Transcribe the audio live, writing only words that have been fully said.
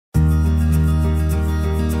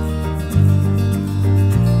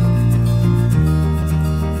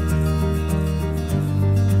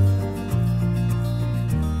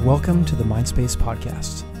Welcome to the Mindspace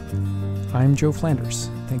podcast. I'm Joe Flanders.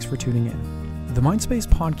 Thanks for tuning in. The Mindspace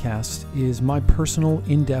podcast is my personal,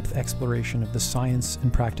 in-depth exploration of the science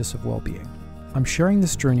and practice of well-being. I'm sharing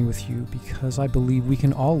this journey with you because I believe we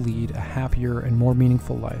can all lead a happier and more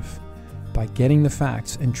meaningful life by getting the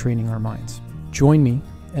facts and training our minds. Join me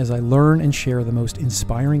as I learn and share the most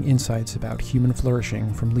inspiring insights about human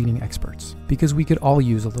flourishing from leading experts, because we could all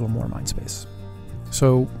use a little more mind space.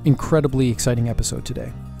 So, incredibly exciting episode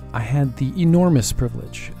today. I had the enormous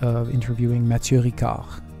privilege of interviewing Matthieu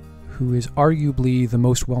Ricard, who is arguably the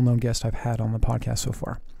most well-known guest I've had on the podcast so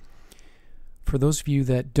far. For those of you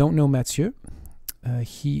that don't know Matthieu,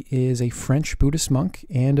 he is a French Buddhist monk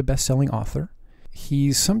and a best-selling author.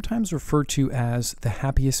 He's sometimes referred to as the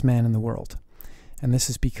happiest man in the world. And this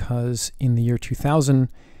is because in the year 2000,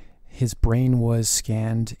 his brain was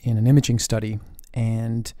scanned in an imaging study,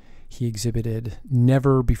 and he exhibited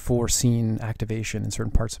never-before-seen activation in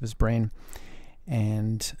certain parts of his brain,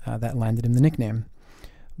 and that landed him the nickname.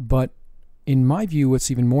 But in my view, what's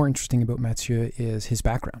even more interesting about Matthieu is his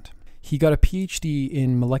background. He got a Ph.D.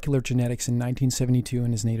 in molecular genetics in 1972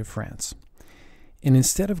 in his native France. And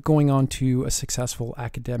instead of going on to a successful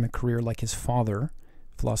academic career like his father,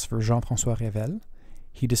 philosopher Jean-François Revel,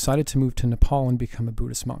 he decided to move to Nepal and become a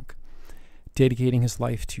Buddhist monk, dedicating his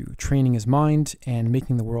life to training his mind and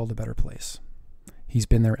making the world a better place. He's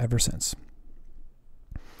been there ever since.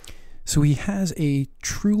 So he has a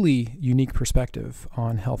truly unique perspective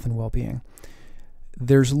on health and well-being.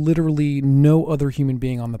 There's literally no other human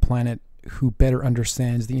being on the planet who better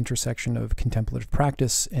understands the intersection of contemplative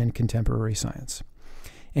practice and contemporary science.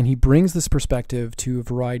 And he brings this perspective to a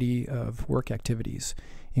variety of work activities,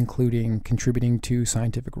 including contributing to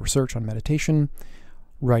scientific research on meditation,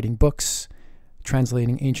 writing books,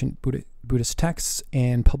 translating ancient Buddhist texts,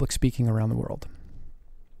 and public speaking around the world.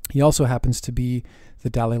 He also happens to be the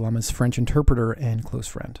Dalai Lama's French interpreter and close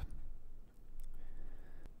friend.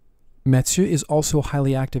 Matthieu is also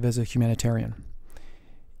highly active as a humanitarian.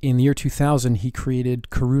 In the year 2000, he created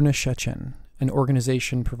Karuna Shechen, an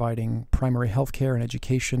organization providing primary healthcare and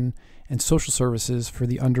education and social services for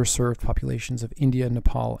the underserved populations of India,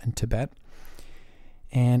 Nepal, and Tibet.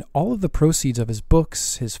 And all of the proceeds of his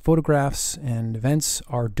books, his photographs, and events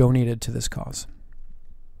are donated to this cause.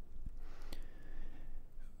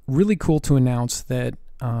 Really cool to announce that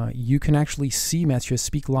you can actually see Matthieu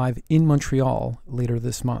speak live in Montreal later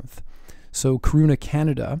this month. So Karuna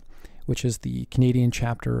Canada, which is the Canadian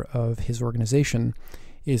chapter of his organization,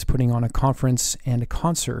 is putting on a conference and a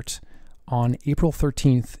concert on April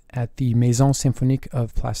 13th at the Maison Symphonique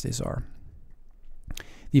of Place des Arts.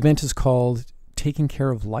 The event is called Taking Care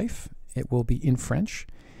of Life. It will be in French,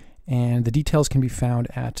 and the details can be found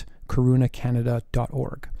at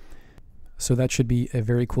karunacanada.org. So that should be a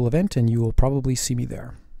very cool event, and you will probably see me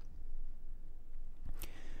there.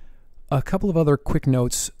 A couple of other quick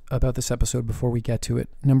notes about this episode before we get to it.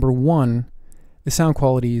 Number one, the sound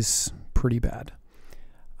quality is pretty bad.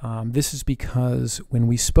 This is because when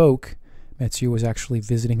we spoke, Matthieu was actually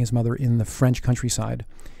visiting his mother in the French countryside,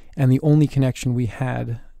 and the only connection we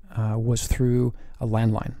had was through a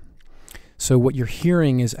landline. So what you're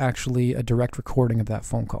hearing is actually a direct recording of that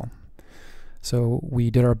phone call. So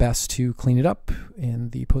we did our best to clean it up in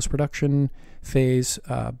the post-production phase,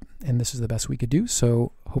 and this is the best we could do.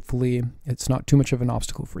 So hopefully it's not too much of an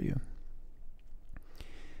obstacle for you.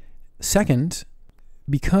 Second,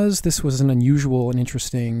 because this was an unusual and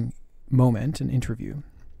interesting moment, an interview,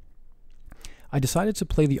 I decided to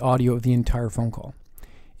play the audio of the entire phone call,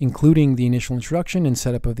 including the initial introduction and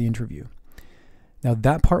setup of the interview. Now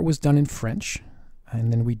that part was done in French,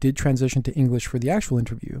 and then we did transition to English for the actual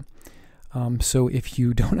interview. So if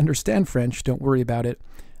you don't understand French, don't worry about it.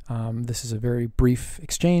 This is a very brief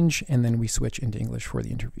exchange, and then we switch into English for the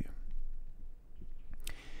interview.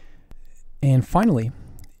 And finally,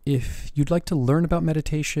 if you'd like to learn about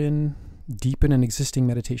meditation, deepen an existing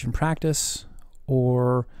meditation practice,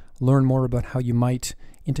 or learn more about how you might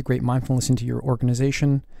integrate mindfulness into your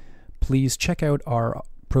organization, please check out our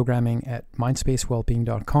programming at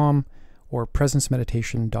mindspacewellbeing.com or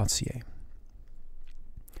presencemeditation.ca.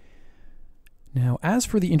 Now, as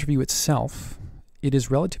for the interview itself, it is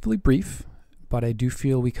relatively brief, but I do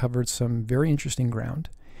feel we covered some very interesting ground,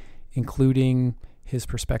 including his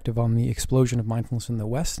perspective on the explosion of mindfulness in the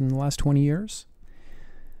West in the last 20 years,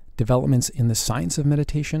 developments in the science of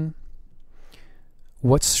meditation,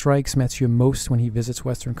 what strikes Matthieu most when he visits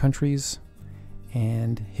Western countries,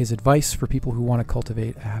 and his advice for people who want to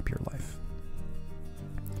cultivate a happier life.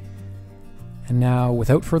 And now,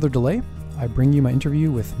 without further delay, I bring you my interview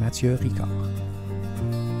with Matthieu Ricard.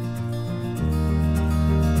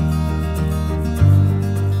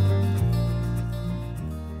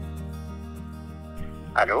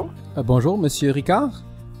 Allô? Bonjour, Monsieur Ricard.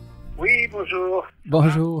 Oui, bonjour.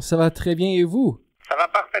 Bonjour, ça va très bien et vous? Ça va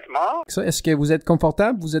parfaitement. Est-ce que vous êtes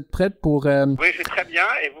confortable? Vous êtes prête pour... Oui, je suis très bien.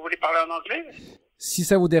 Et vous voulez parler en anglais? Si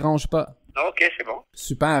ça vous dérange pas. Ok, c'est bon.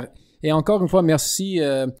 Super. Et encore une fois, merci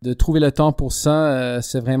de trouver le temps pour ça.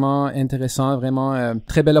 C'est vraiment intéressant, vraiment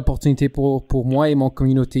très belle opportunité pour moi et mon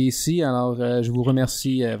communauté ici. Alors, je vous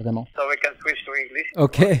remercie vraiment. So we can switch to English.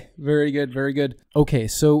 Okay, very good, very good. Okay,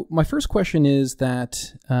 so my first question is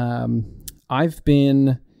that I've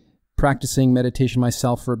been practicing meditation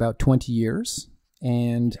myself for about 20 years,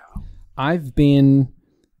 and I've been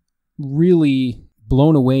really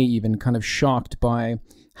blown away, even kind of shocked by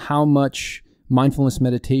how much mindfulness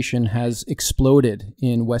meditation has exploded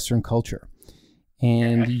in Western culture.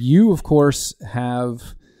 And you, of course,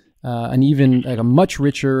 have an even like a much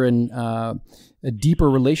richer and a deeper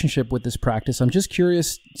relationship with this practice. I'm just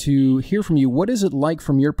curious to hear from you. What is it like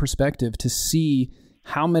from your perspective to see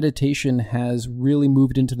how meditation has really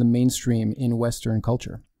moved into the mainstream in Western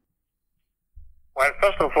culture? Well,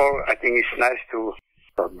 first of all, I think it's nice to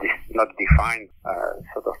not define,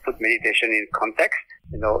 sort of put meditation in context.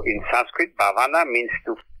 You know, in Sanskrit, bhavana means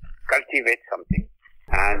to cultivate something.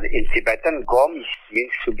 And in Tibetan, gom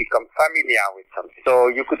means to become familiar with something. So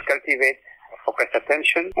you could cultivate focused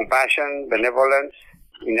attention, compassion, benevolence,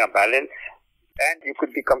 inner balance, and you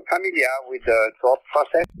could become familiar with the thought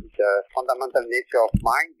process, the fundamental nature of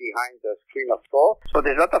mind behind the stream of thought. So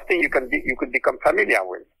there's a lot of things you could become familiar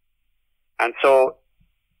with. And so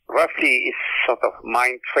roughly it's sort of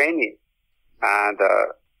mind training. And,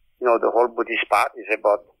 you know, the whole Buddhist part is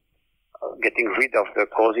about getting rid of the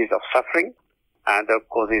causes of suffering. And the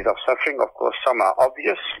causes of suffering, of course, some are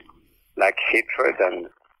obvious, like hatred and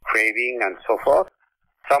craving and so forth.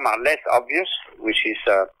 Some are less obvious, which is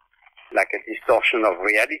like a distortion of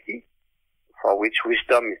reality, for which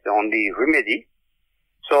wisdom is the only remedy.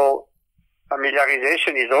 So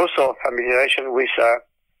familiarization is also familiarization with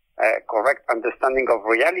a correct understanding of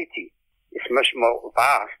reality. It's much more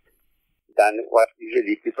vast than what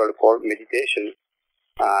usually people call meditation,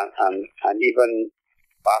 and even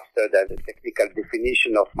faster than the technical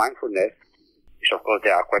definition of mindfulness, which of course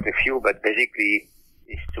there are quite a few, but basically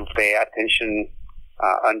is to pay attention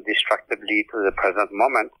undistractedly to the present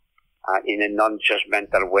moment in a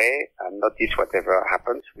non-judgmental way and notice whatever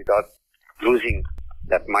happens without losing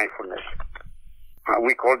that mindfulness.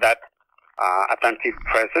 We call that attentive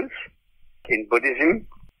presence. In Buddhism,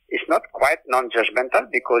 it's not quite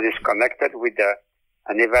non-judgmental because it's connected with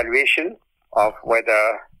an evaluation of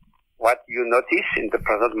whether what you notice in the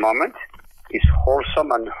present moment is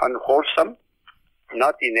wholesome and unwholesome,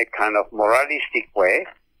 not in a kind of moralistic way,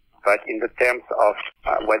 but in the terms of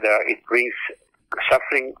whether it brings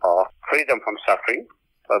suffering or freedom from suffering,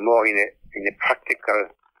 but more in a practical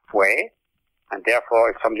way, and therefore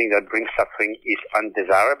if something that brings suffering is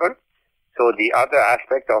undesirable. So the other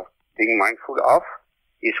aspect of being mindful of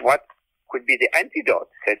is what could be the antidote,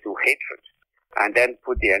 say, to hatred, and then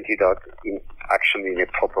put the antidote in action in a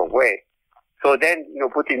proper way. So then, you know,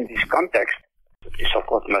 put in this context, it's of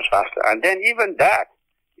course much vaster. And then even that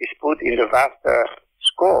is put in the vaster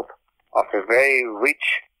scope of a very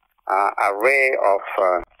rich array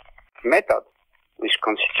of methods which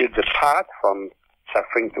constitute the path from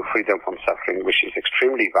suffering to freedom from suffering, which is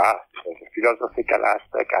extremely vast. There's a philosophical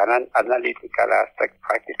aspect, an analytical aspect,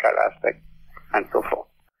 practical aspect, and so forth.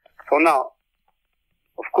 So now,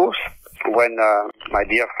 of course, when my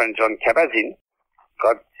dear friend John Kabat-Zinn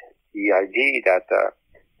got the idea that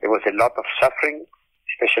there was a lot of suffering,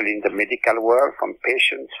 especially in the medical world, from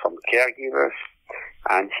patients, from caregivers,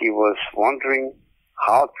 and he was wondering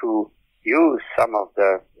how to use some of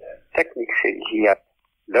the techniques he had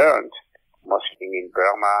learned, mostly in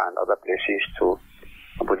Burma and other places, to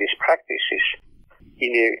Buddhist practices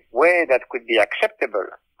in a way that could be acceptable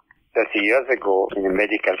 30 years ago in a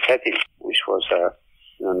medical setting, which was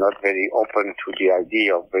not very open to the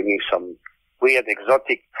idea of bringing some weird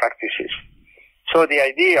exotic practices. So the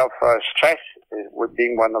idea of stress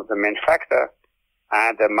being one of the main factors,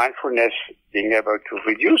 and mindfulness being able to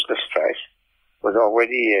reduce the stress was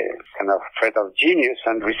already a kind of trait of genius.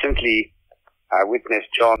 And recently I witnessed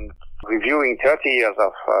John reviewing 30 years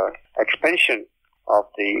of expansion of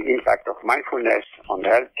the impact of mindfulness on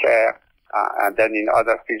healthcare and then in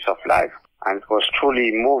other fields of life. And it was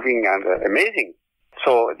truly moving and amazing.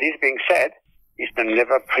 So this being said, Eastern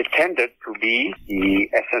never pretended to be the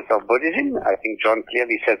essence of Buddhism. I think John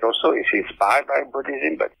clearly said also it's inspired by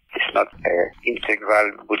Buddhism, but it's not an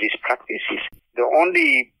integral Buddhist practice. The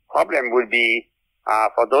only problem would be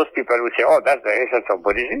for those people who say, oh, that's the essence of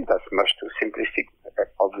Buddhism. That's much too simplistic,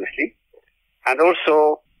 obviously. And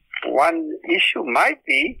also, one issue might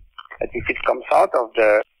be that if it comes out of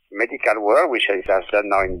the medical world, which it has done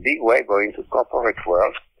now in big way, going to corporate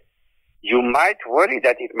world, you might worry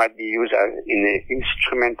that it might be used in an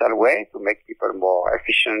instrumental way to make people more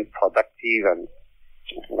efficient, productive, and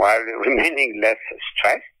while remaining less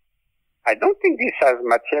stressed. I don't think this has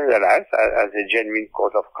materialized as a genuine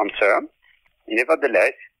cause of concern.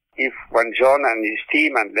 Nevertheless, if when John and his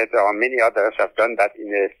team and later on many others have done that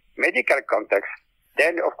in a medical context,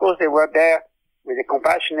 then of course they were there with a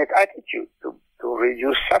compassionate attitude to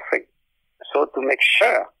reduce suffering. So to make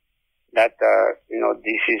sure that,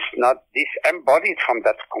 this is not disembodied from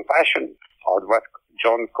that compassion, or what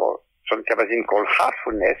John Kabat-Zinn called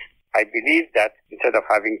heartfulness. I believe that instead of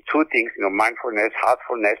having two things, mindfulness,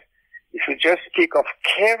 heartfulness, if you just speak of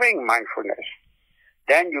caring mindfulness,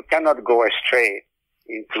 then you cannot go astray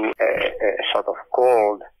into a sort of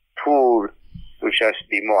cold tool to just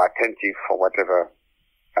be more attentive for whatever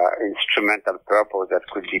instrumental purpose that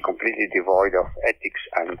could be completely devoid of ethics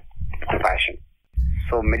and compassion.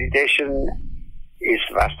 So meditation is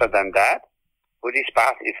vaster than that. Buddhist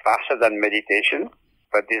path is vaster than meditation,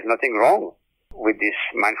 but there's nothing wrong with this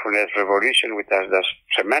mindfulness revolution, which has done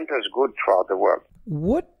tremendous good throughout the world.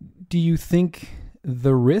 What do you think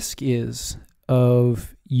the risk is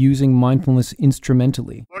of using mindfulness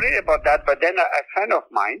instrumentally? I'm worried about that, but then a friend of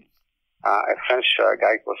mine, a French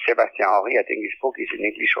guy called Sébastien Henry, I think his book is in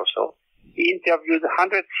English also, he interviewed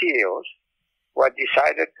 100 CEOs who had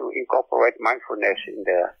decided to incorporate mindfulness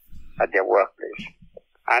at their workplace.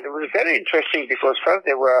 And it was very interesting because first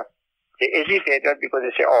they hesitated because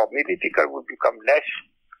they say, maybe people would become less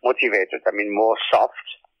motivated, more soft,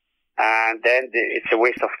 and then it's a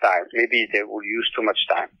waste of time. Maybe they will use too much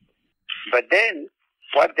time. But then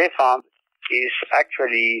what they found is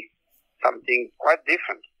actually something quite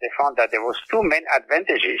different. They found that there was two main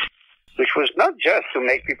advantages, which was not just to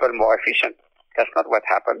make people more efficient. That's not what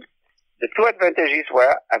happened. The two advantages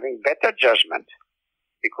were having better judgment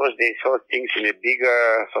because they saw things in a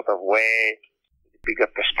bigger sort of way, bigger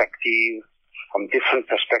perspective, from different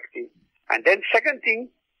perspectives. And then second thing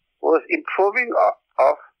was improving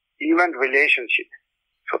of human relationship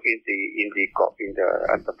in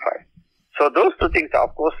the enterprise. So those two things are,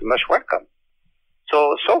 of course, much welcome.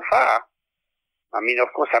 So far, of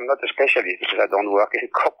course, I'm not a specialist because I don't work in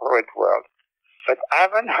the corporate world, but I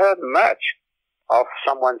haven't heard much of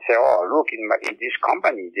someone say, look, in this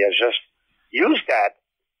company, they just use that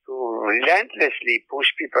to relentlessly push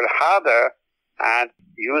people harder and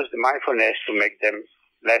use the mindfulness to make them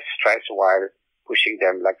less stressed while pushing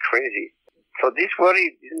them like crazy. So this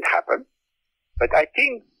worry didn't happen. But I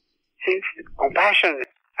think since compassion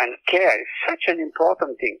and care is such an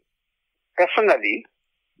important thing, personally,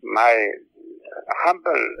 my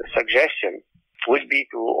humble suggestion would be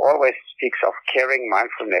to always speak of caring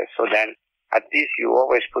mindfulness. So then at least you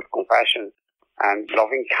always put compassion and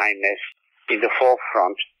loving kindness in the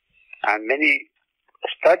forefront. And many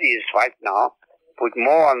studies right now put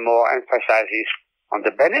more and more emphasis on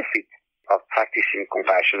the benefit of practicing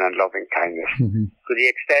compassion and loving kindness. Mm-hmm. To the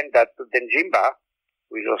extent that Denjimba,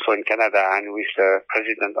 who is also in Canada and who is the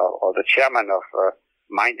president or the chairman of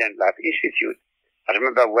Mind and Life Institute, I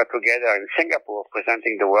remember we were together in Singapore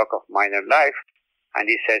presenting the work of Mind and Life, and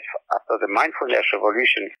he said after the mindfulness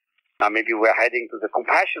revolution, now maybe we're heading to the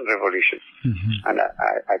compassion revolution. Mm-hmm. And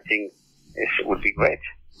I think it would be great.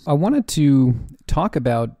 I wanted to talk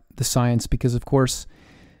about the science because, of course,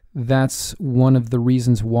 that's one of the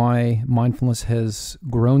reasons why mindfulness has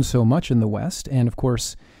grown so much in the West. And, of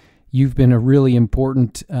course, you've been a really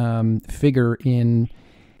important figure in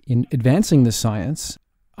advancing the science.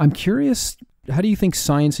 I'm curious, how do you think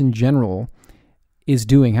science in general is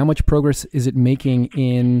doing? How much progress is it making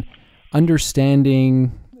in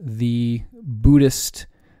understanding the Buddhist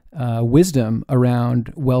wisdom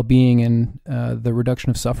around well-being and the reduction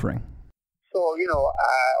of suffering? So,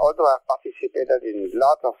 although I've participated in a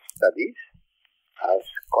lot of studies as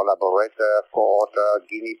collaborator, co-author,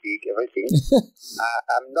 guinea pig, everything,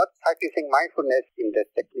 I'm not practicing mindfulness in the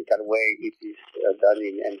technical way it is done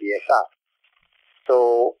in MBSR.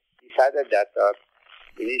 So, decided that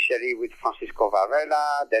initially with Francisco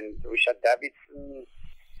Varela, then Richard Davidson,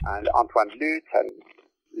 and Antoine Lutz, and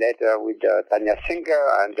later with Tanya Singer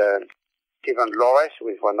and Stephen Loris, who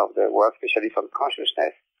is one of the world specialists on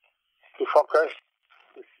consciousness, to focus,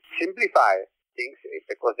 to simplify things,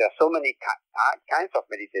 because there are so many kinds of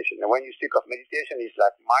meditation. And when you speak of meditation, it's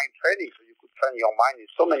like mind training, so you could train your mind in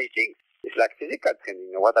so many things. It's like physical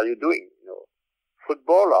training. What are you doing?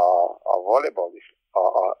 Football or volleyball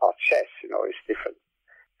or chess, it's different.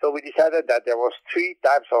 So we decided that there was 3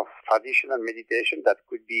 types of traditional meditation that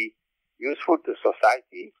could be useful to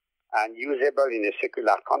society and usable in a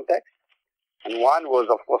secular context. And one was,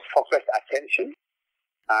 of course, focused attention.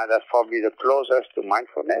 That's probably the closest to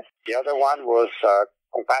mindfulness. The other one was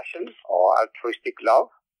compassion or altruistic love.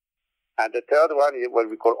 And the third one is what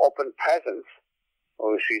we call open presence,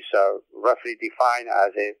 which is roughly defined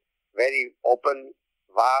as a very open,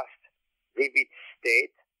 vast, vivid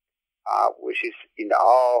state, which is in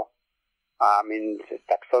our,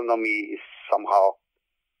 taxonomy is somehow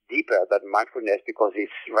deeper than mindfulness because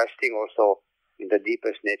it's resting also in the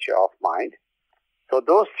deepest nature of mind. So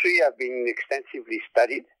those three have been extensively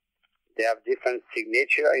studied. They have different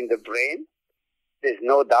signature in the brain. There's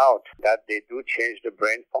no doubt that they do change the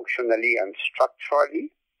brain functionally and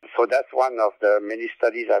structurally. So that's one of the many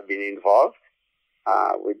studies I've been involved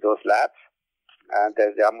with those labs. And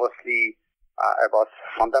they are mostly about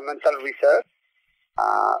fundamental research,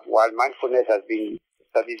 while mindfulness has been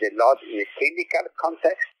studied a lot in a clinical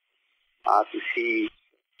context to see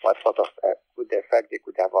what sort of good effect they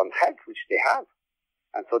could have on health, which they have.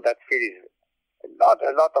 And so that field is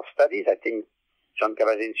a lot of studies. I think John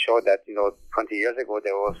Kabat-Zinn showed that, 20 years ago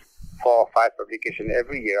there was 4 or 5 publications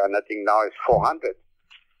every year, and I think now it's 400.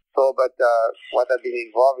 So, but what I've been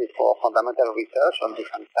involved is for fundamental research on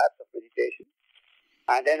different types of meditation.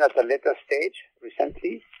 And then at a later stage,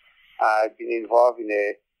 recently, I've been involved in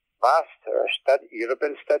a vast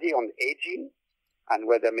European study on aging and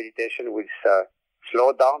whether meditation will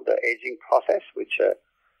slow down the aging process, which a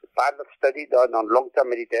pilot study done on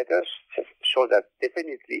long-term meditators shows that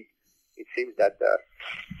definitely it seems that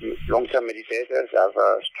long-term meditators have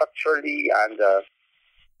structurally and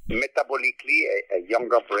metabolically a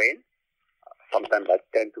younger brain, sometimes by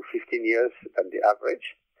 10 to 15 years than the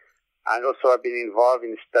average. And also I've been involved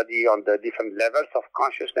in study on the different levels of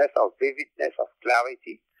consciousness, of vividness, of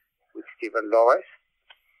clarity with Stephen Lawrence.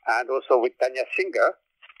 And also with Tanya Singer,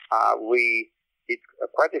 we did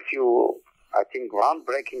quite a few, I think,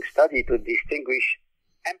 groundbreaking study to distinguish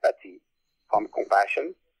empathy from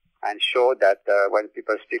compassion and show that when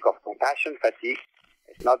people speak of compassion fatigue,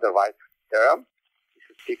 it's not the right term. You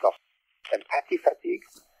should speak of empathy fatigue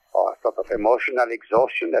or sort of emotional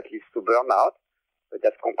exhaustion that leads to burnout. But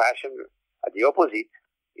that compassion, at the opposite,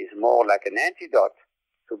 is more like an antidote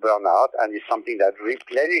to burnout and is something that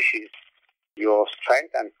replenishes your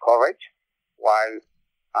strength and courage, while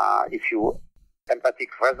if you empathic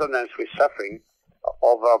resonance with suffering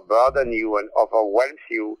overburden you and overwhelms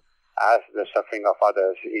you as the suffering of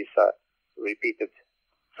others is repeated.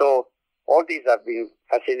 So all these have been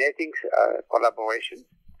fascinating collaborations,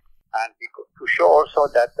 and to show also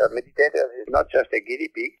that the meditator is not just a guinea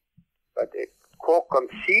pig, but a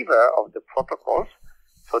co-conceiver of the protocols.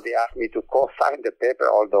 So they asked me to co-sign the paper,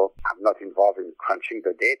 although I'm not involved in crunching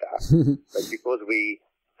the data, but because we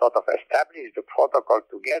sort of established the protocol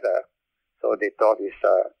together, so they thought it's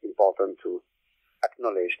important to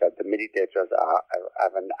acknowledge that the meditators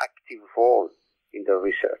have an active role in the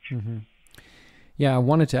research. Mm-hmm. Yeah, I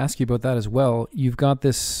wanted to ask you about that as well. You've got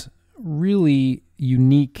this really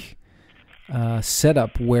unique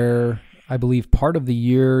setup where I believe part of the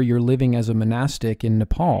year you're living as a monastic in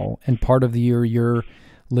Nepal, and part of the year you're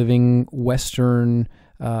living Western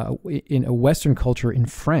in a Western culture in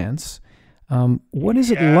France. What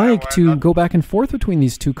is it like to go back and forth between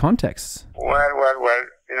these two contexts? Well,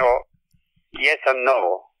 yes and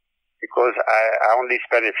no, because I only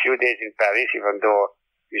spend a few days in Paris, even though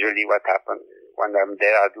usually what happens when I'm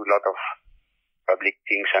there, I do a lot of public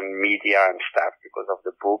things and media and stuff because of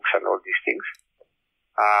the books and all these things.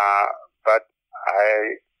 But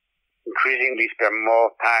I increasingly spend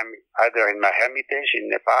more time either in my hermitage in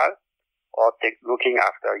Nepal or looking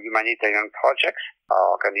after humanitarian projects. Our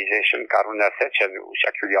organization, Karuna Sechen, which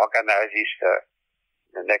actually organizes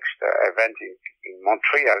the next event in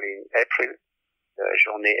Montreal in April, the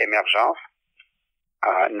Journée Émergence,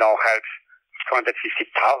 now helps 250,000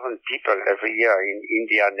 people every year in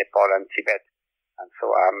India, Nepal, and Tibet. And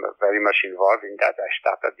so I'm very much involved in that. I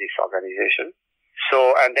started this organization.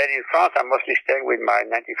 So, and then in France, I'm mostly staying with my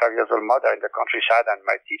 95 years old mother in the countryside, and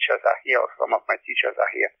my teachers are here, or some of my teachers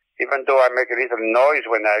are here. Even though I make a little noise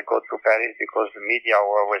when I go to Paris because the media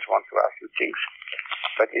always want to ask you things.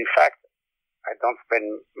 But in fact, I don't spend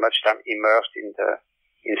much time immersed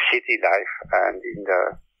in city life and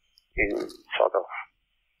in sort of,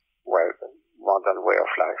 modern way of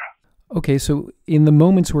life. Okay, so in the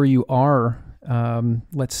moments where you are,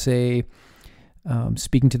 let's say,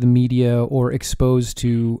 speaking to the media or exposed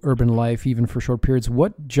to urban life, even for short periods,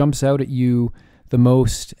 what jumps out at you the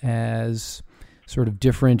most as sort of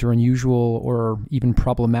different or unusual or even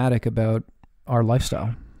problematic about our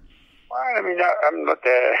lifestyle? Well, I mean,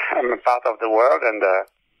 I'm a part of the world, and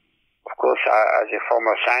Of course, as a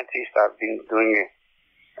former scientist, I've been doing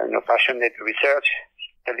passionate research,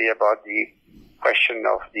 especially about the question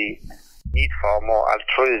of the need for more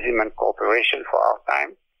altruism and cooperation for our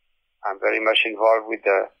time. I'm very much involved with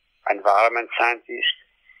the environment scientists.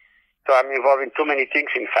 So I'm involved in too many things,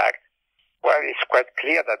 in fact. Well, it's quite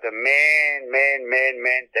clear that the main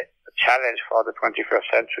challenge for the 21st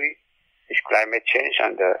century is climate change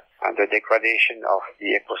and the degradation of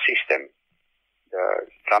the ecosystem, the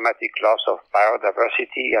dramatic loss of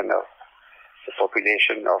biodiversity and of the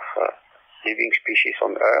population of living species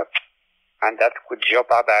on Earth. And that could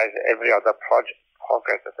jeopardize every other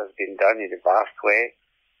progress that has been done in a vast way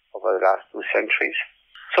over the last 2 centuries.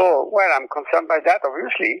 So, well, I'm concerned by that,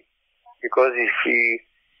 obviously, because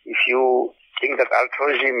if you think that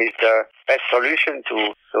altruism is the best solution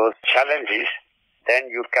to those challenges, then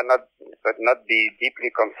you cannot but not be deeply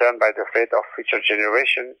concerned by the fate of future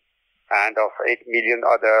generations and of 8 million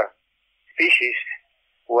other species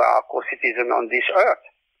who are co-citizens on this earth.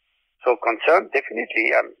 So concerned,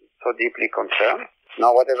 definitely, I'm so deeply concerned.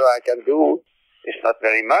 Now, whatever I can do is not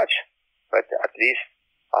very much, but at least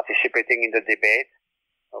participating in the debate,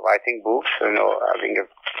 writing books, having a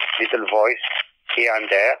little voice here and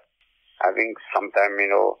there, having sometime,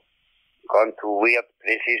 gone to weird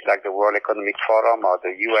places like the World Economic Forum or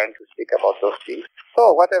the UN to speak about those things.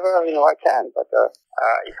 So whatever, I can, but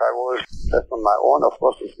if I was just on my own, of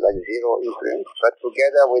course, it's like zero influence, but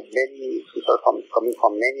together with many people coming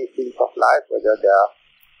from many fields of life, whether they are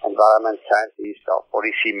environment scientists or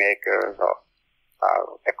policy makers or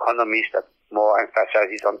economists that more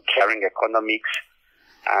emphasizes on caring economics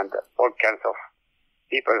and all kinds of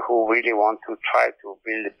people who really want to try to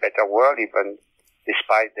build a better world even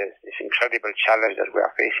despite this incredible challenge that we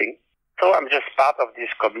are facing. So I'm just part of this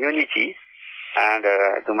community and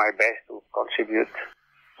do my best to contribute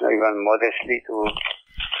even modestly to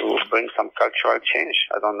bring some cultural change.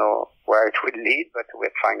 I don't know where it will lead, but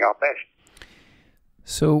we're trying our best.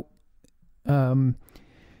 So,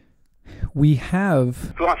 we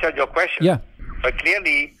have... To answer your question, yeah. But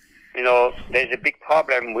clearly, there's a big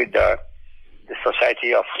problem with the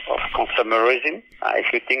society of consumerism.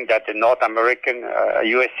 If you think that the North American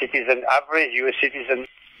average U.S. citizen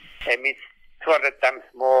emits 200 times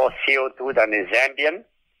more CO2 than a Zambian,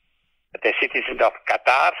 but a citizen of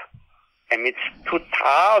Qatar emits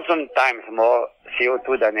 2,000 times more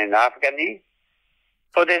CO2 than an Afghani.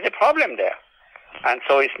 So there's a problem there. And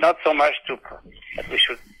so it's not so much that we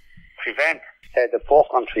should prevent the poor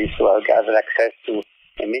countries to have access to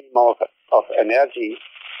a minimum of energy,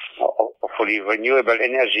 hopefully renewable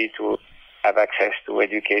energy, to have access to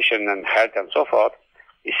education and health and so forth.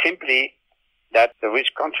 It's simply that the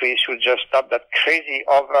rich countries should just stop that crazy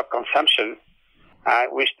overconsumption,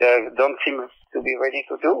 which they don't seem to be ready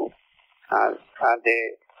to do. And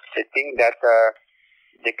they think that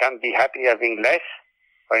they can be happy having less,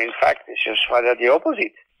 but in fact it's just rather the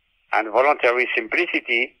opposite. And voluntary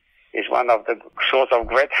simplicity is one of the source of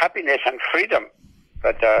great happiness and freedom.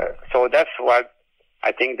 But so that's what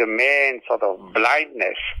I think the main sort of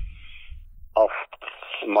blindness of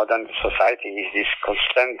modern society is, this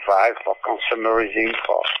constant drive for consumerism,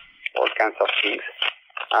 for all kinds of things,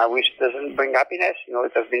 which doesn't bring happiness.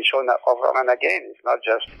 It has been shown over and again. It's not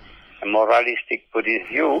just a moralistic Buddhist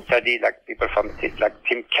view. Study like people like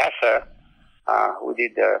Tim Kasser, who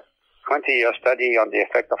did a 20-year study on the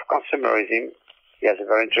effect of consumerism. He has a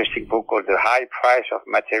very interesting book called The High Price of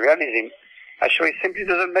Materialism. Actually, it simply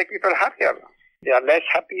doesn't make people happier. They are less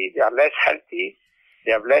happy, they are less healthy,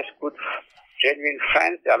 they have less good, genuine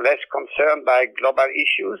friends, they are less concerned by global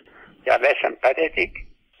issues, they are less empathetic.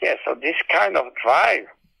 Yeah, so this kind of drive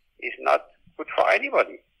is not good for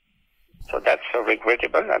anybody. So that's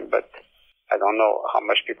regrettable, but I don't know how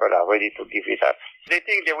much people are ready to give it up. They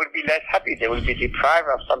think they will be less happy, they will be deprived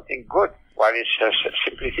of something good, while it's just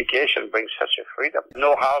simplification brings such a freedom.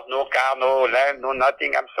 No house, no car, no land, no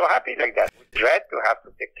nothing. I'm so happy like that. We dread to have to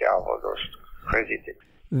take care of all those crazy things.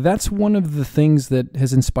 That's one of the things that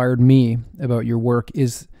has inspired me about your work,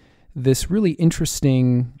 is this really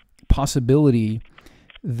interesting possibility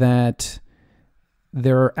that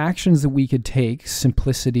there are actions that we could take,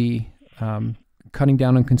 simplicity, cutting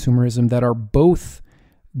down on consumerism, that are both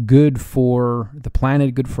good for the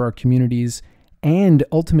planet, good for our communities, and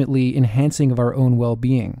ultimately enhancing of our own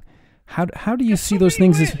well-being. How do you see those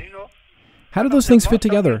things as... How do those things fit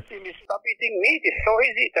together? Stop eating meat. It's so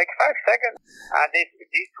easy. Take 5 seconds. And this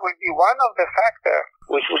will be one of the factors,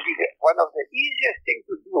 which will be one of the easiest things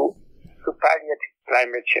to do to palliate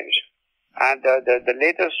climate change. And the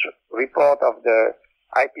latest report of the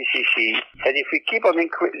IPCC said if we keep on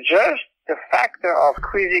just the factor of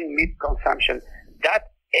increasing meat consumption,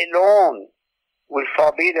 that alone will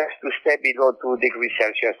forbid us to stay below 2 degrees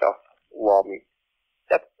Celsius of warming.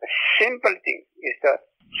 That simple thing is the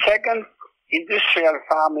second industrial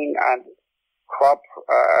farming and crop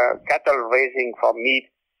cattle raising for meat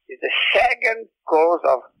is the second cause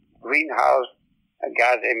of greenhouse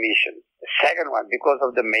gas emission. The second one, because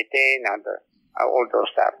of the methane and all those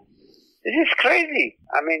stuff. This is crazy.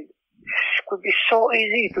 I mean, it could be so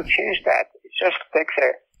easy to change that. It just takes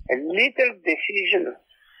a little decision.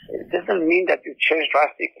 It doesn't mean that you change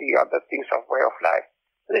drastically other things of way of life.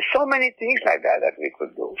 There's so many things like that that we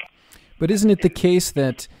could do. But isn't it the case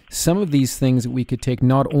that some of these things that we could take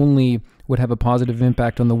not only would have a positive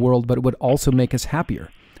impact on the world, but it would also make us happier,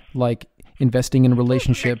 like investing in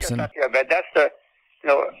relationships? And happier, but that's the,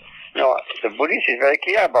 the Buddhist is very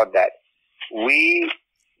clear about that. We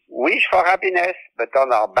wish for happiness, but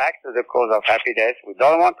turn our back to the cause of happiness. We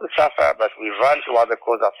don't want to suffer, but we run toward the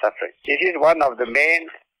cause of suffering. This is one of the main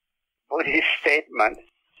Buddhist statements.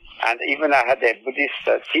 And even I had a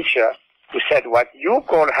Buddhist teacher who said, what you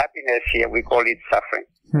call happiness here, we call it suffering.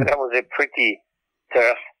 So that was a pretty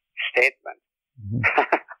terse statement.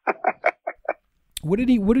 What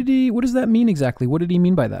does that mean exactly? What did he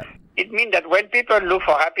mean by that? It means that when people look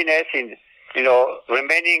for happiness in,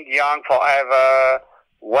 remaining young forever,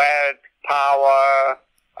 wealth, power,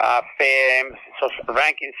 fame,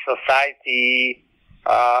 rank in society,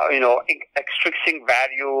 extracting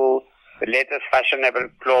value, the latest fashionable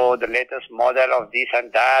clothes, the latest model of this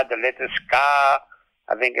and that, the latest car,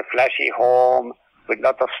 having a flashy home with a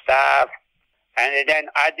lot of stuff, and then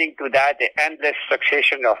adding to that the endless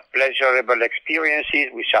succession of pleasurable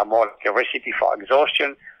experiences, which are more like a recipe for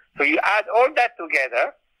exhaustion. So you add all that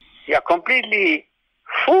together, you are completely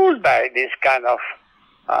fooled by this kind of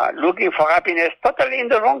looking for happiness totally in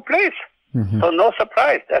the wrong place. So no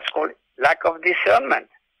surprise. That's called lack of discernment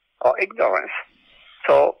or ignorance.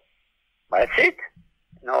 So that's it.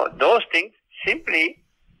 Those things simply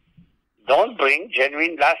don't bring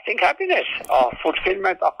genuine lasting happiness or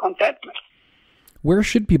fulfillment or contentment. Where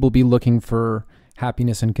should people be looking for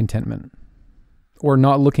happiness and contentment? Or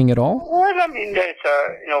not looking at all? Well, I mean, there's,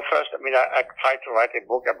 first, I tried to write a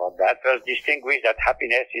book about that. First, distinguish that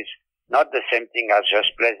happiness is not the same thing as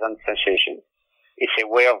just pleasant sensation. It's a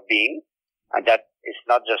way of being, and that it's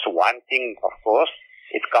not just one thing, of course.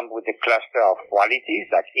 It comes with a cluster of qualities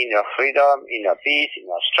like inner freedom, inner peace,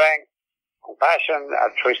 inner strength, compassion,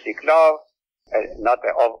 altruistic love, not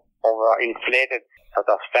an overinflated sort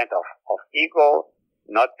of sense of ego,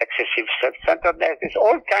 not excessive self-centeredness. There's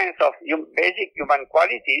all kinds of basic human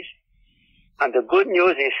qualities. And the good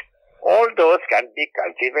news is all those can be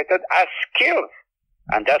cultivated as skills.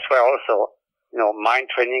 And that's where also, mind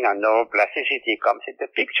training and neuroplasticity comes into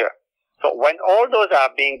the picture. So when all those are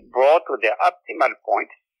being brought to their optimal point,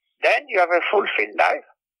 then you have a fulfilled life,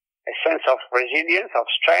 a sense of resilience, of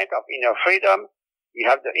strength, of inner freedom. You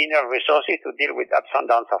have the inner resources to deal with ups and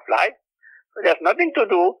downs of life. So there's nothing to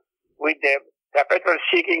do with the perpetual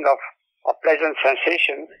seeking of pleasant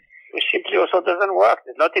sensation, which simply also doesn't work.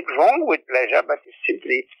 There's nothing wrong with pleasure, but it's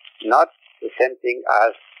simply not the same thing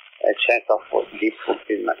as a sense of deep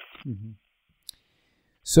fulfillment.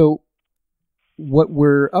 So what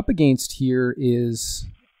we're up against here is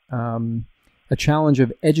a challenge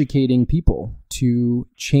of educating people to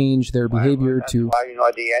change their behavior. That's why,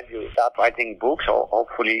 at the end, you start writing books, or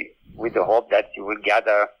hopefully with the hope that you will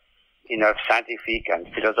gather enough scientific and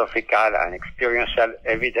philosophical and experiential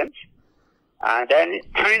evidence. And then,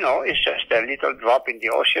 it's just a little drop in the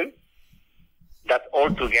ocean that all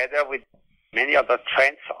together with many other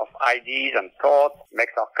trends of ideas and thought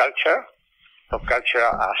makes our culture. So culture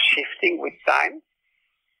are shifting with time.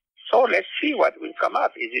 So let's see what will come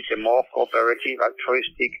up. Is it a more cooperative,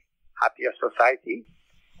 altruistic, happier society?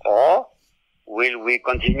 Or will we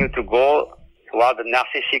continue to go toward the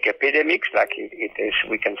narcissistic epidemics like it is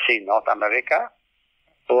we can see in North America?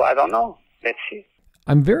 So I don't know. Let's see.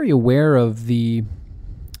 I'm very aware of the,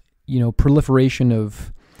 proliferation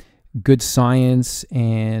of good science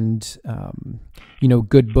and,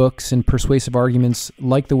 good books and persuasive arguments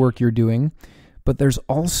like the work you're doing. But there's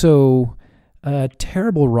also a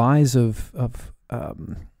terrible rise of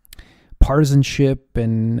partisanship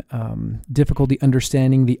and difficulty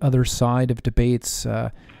understanding the other side of debates.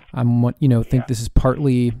 Think this is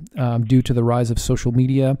partly due to the rise of social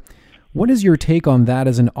media. What is your take on that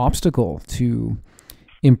as an obstacle to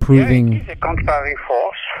improving? It is a contrary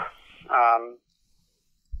force.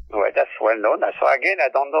 That's well known. So again, I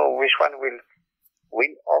don't know which one will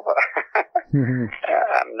win over.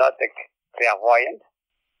 I'm not a clairvoyant.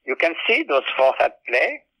 You can see those forces at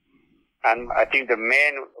play. And I think the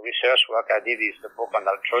main research work I did is the book on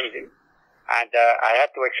altruism. And I had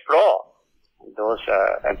to explore those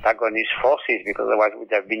antagonist forces, because otherwise it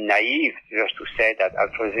would have been naive just to say that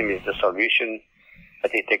altruism is the solution,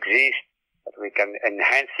 that it exists, that we can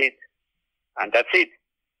enhance it, and that's it.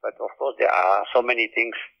 But of course there are so many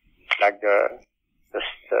things like the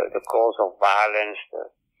cause of violence,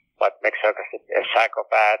 what makes us a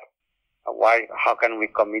psychopath, how can we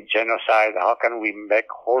commit genocide, how can we make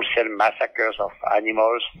wholesale massacres of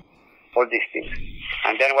animals, all these things.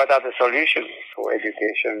 And then what are the solutions? To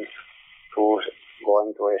education, to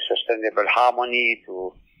going to a sustainable harmony,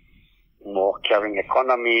 to more caring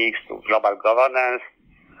economics, to global governance.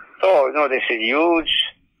 So, there's a huge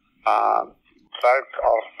bulk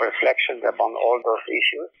of reflections upon all those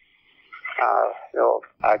issues.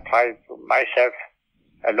 I tried to myself,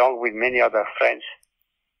 along with many other friends,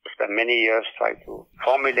 spent many years trying to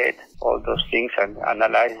formulate all those things and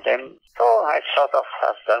analyze them. So I sort of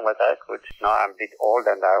have done what I could. Now I'm a bit old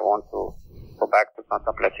and I want to go back to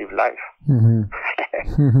contemplative life. Mm-hmm.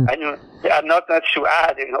 And there are not much to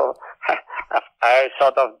add, I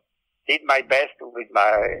sort of did my best with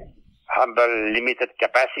my humble, limited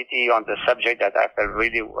capacity on the subject that I felt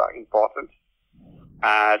really important.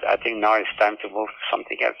 And I think now it's time to move to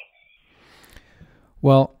something else.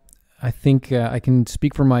 Well, I think I can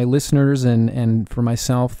speak for my listeners and for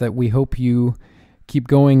myself that we hope you keep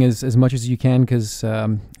going as much as you can, because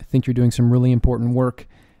I think you're doing some really important work.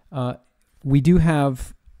 We do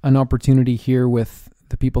have an opportunity here with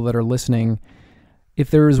the people that are listening. If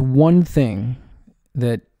there is one thing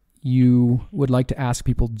that you would like to ask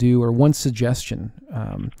people to do, or one suggestion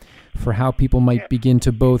for how people might begin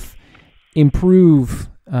to both improve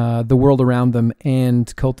the world around them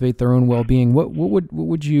and cultivate their own well-being, what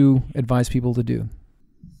would you advise people to do?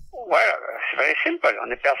 Well, it's very simple.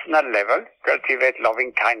 On a personal level, cultivate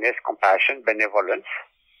loving kindness, compassion, benevolence.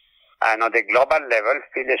 And on the global level,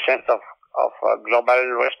 feel a sense of global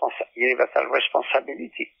universal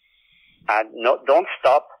responsibility. And don't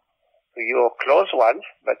stop to your close ones,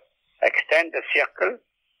 but extend the circle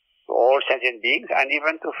to all sentient beings and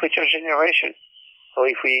even to future generations. So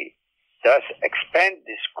if we thus expand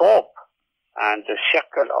the scope and the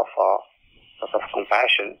circle of our sort of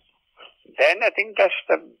compassion, then I think that's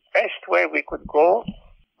the best way we could go,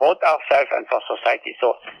 both ourselves and for society.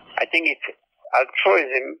 So I think it's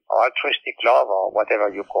altruism or altruistic love or whatever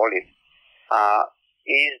you call it,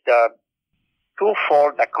 is the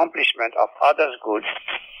twofold accomplishment of others' good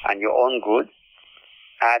and your own good.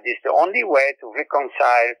 And it's the only way to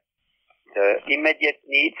reconcile the immediate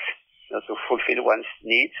needs, to fulfill one's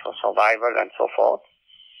needs for survival and so forth,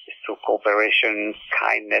 through cooperation,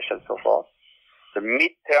 kindness and so forth. The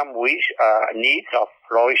mid-term needs of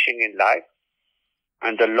flourishing in life,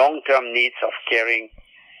 and the long-term needs of caring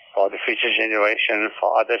for the future generation,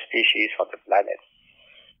 for other species, for the planet.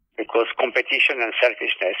 Because competition and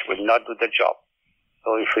selfishness will not do the job.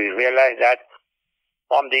 So if we realize that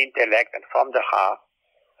from the intellect and from the heart,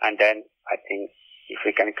 and then I think if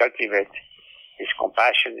we can cultivate this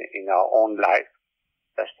compassion in our own life,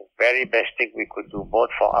 that's the very best thing we could do,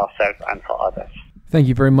 both for ourselves and for others. Thank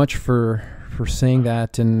you very much for saying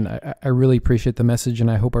that, and I really appreciate the message,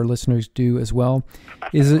 and I hope our listeners do as well.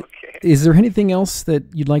 Is there anything else that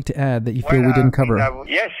you'd like to add that you feel we didn't cover?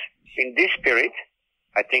 Yes, in this spirit,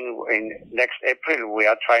 I think in next April we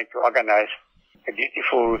are trying to organize a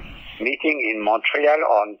beautiful meeting in Montreal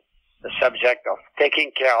on the subject of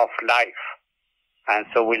taking care of life. And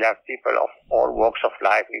so we'll have people of all walks of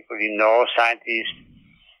life, including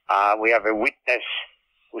neuroscientists. We have a witness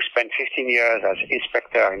who spent 15 years as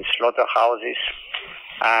inspector in slaughterhouses.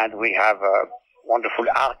 And we have wonderful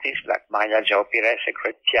artists like Maria João Pires, a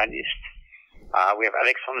great pianist. We have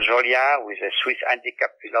Alexandre Joliat, who is a Swiss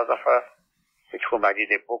handicapped philosopher, with whom I did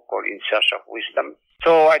a book called In Search of Wisdom.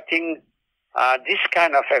 So I think this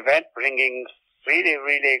kind of event, bringing really,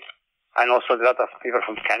 really, and also a lot of people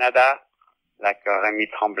from Canada, like Rémi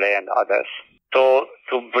Tremblay and others, so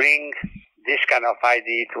to bring this kind of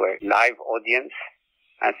idea to a live audience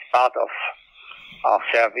as part of our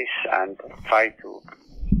service and try to,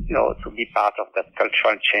 to be part of that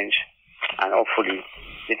cultural change and hopefully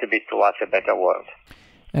a little bit towards a better world.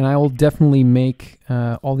 And I will definitely make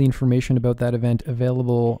all the information about that event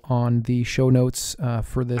available on the show notes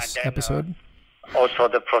for this episode. Also,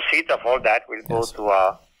 the proceeds of all that will go to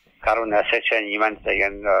our Karuna Secha and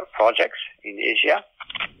humanitarian projects in Asia.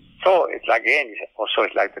 So it's like, again,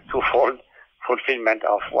 it's like the twofold fulfillment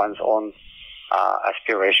of one's own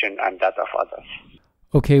aspiration and that of others.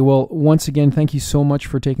 Okay, well, once again, thank you so much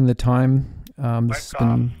for taking the time. This has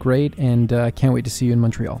been great, and I can't wait to see you in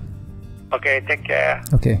Montreal. Okay, take care.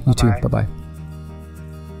 Okay, you too. Bye-bye.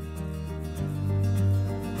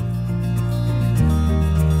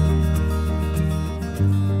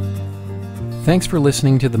 Thanks for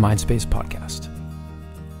listening to the Mindspace podcast.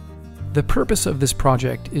 The purpose of this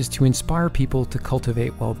project is to inspire people to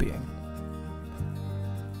cultivate well-being.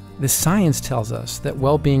 The science tells us that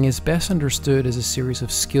well-being is best understood as a series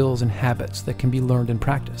of skills and habits that can be learned and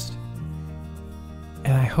practiced.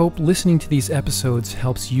 And I hope listening to these episodes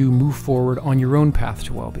helps you move forward on your own path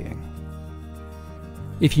to well-being.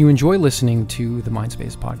 If you enjoy listening to the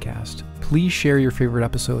Mindspace podcast, please share your favorite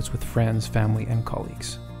episodes with friends, family, and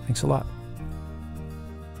colleagues. Thanks a lot.